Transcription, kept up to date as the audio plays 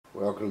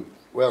Welcome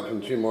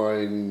to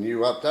my new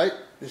update.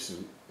 This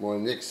is my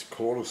next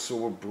colloidal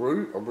silver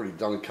brew. I've already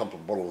done a couple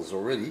of bottles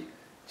already,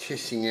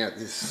 testing out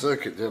this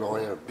circuit that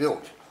I have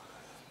built.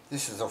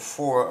 This is a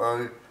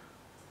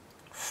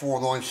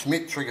 4049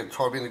 Schmitt trigger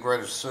type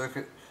integrated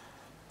circuit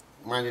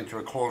made into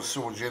a colloidal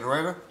silver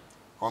generator.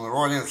 On the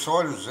right hand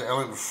side is the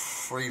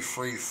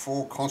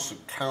LM334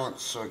 constant current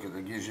circuit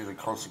that gives you the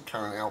constant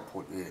current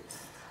output there.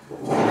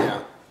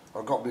 Now,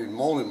 I've got my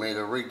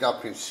multimeter rigged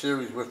up in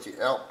series with the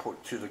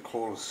output to the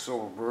colloidal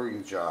silver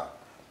brewing jar.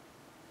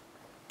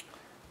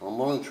 I'm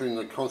monitoring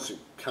the constant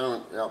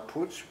current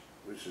output,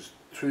 which is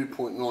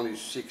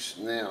 2.96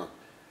 now.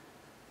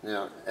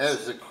 Now,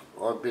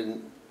 I've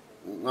been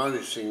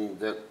noticing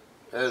that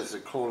as the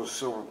colloidal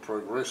silver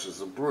progresses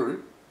the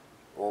brew,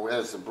 or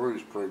as the brew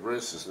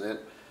progresses, that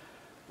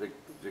the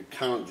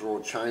current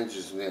draw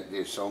changes and that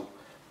there. So I'm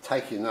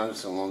taking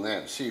notice on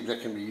that. See if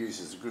that can be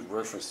used as a good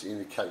reference to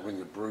indicate when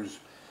the brew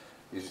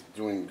is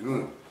doing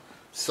good.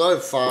 So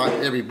far,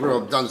 every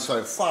brew I've done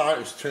so far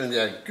has turned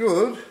out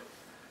good.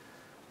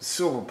 The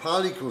silver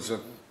particles are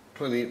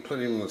plenty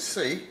to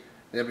see.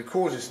 Now,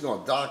 because it's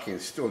not dark and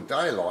it's still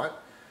daylight,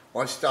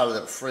 I started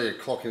at 3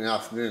 o'clock in the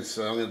afternoon,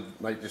 so I'm going to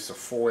make this a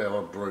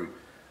 4-hour brew.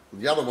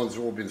 The other ones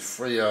have all been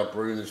 3-hour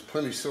brew, and there's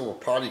plenty of silver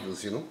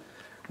particles in them,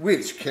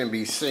 which can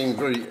be seen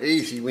very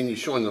easy when you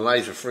shine the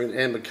laser through an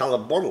amber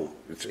coloured bottle.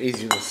 It's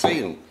easy to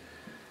see them.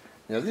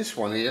 Now this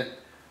one here,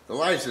 the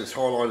laser is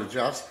highlighted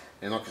just,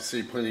 and I can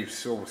see plenty of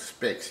silver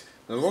specks.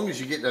 And as long as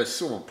you get those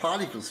silver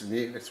particles in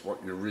there, that's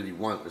what you really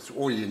want. That's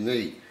all you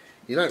need.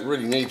 You don't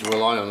really need to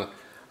rely on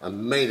a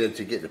meter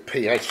to get the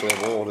pH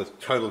level or the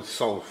total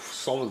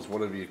solids,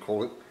 whatever you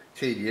call it,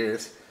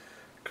 TDS,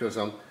 because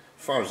as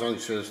far as I'm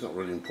concerned, it's not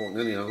really important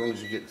anyhow. As long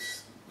as you get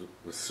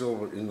the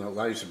silver in the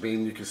laser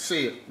beam, you can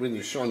see it when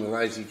you shine the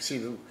laser. You can see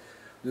the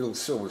little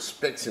silver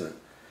specks in it.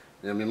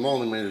 Now my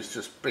multimeter's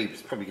just beeped.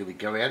 It's probably going to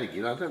go out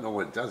again. I don't know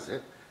why it does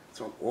that.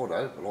 It's on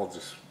auto, but I'll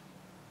just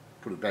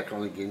put it back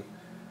on again.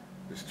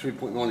 It's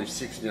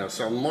 2.96 now,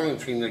 so I'm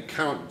monitoring the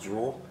current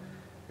draw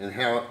and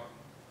how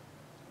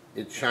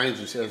it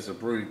changes as the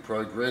brew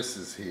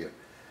progresses here.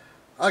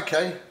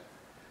 Okay,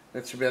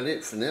 that's about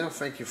it for now.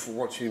 Thank you for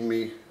watching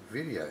my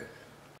video.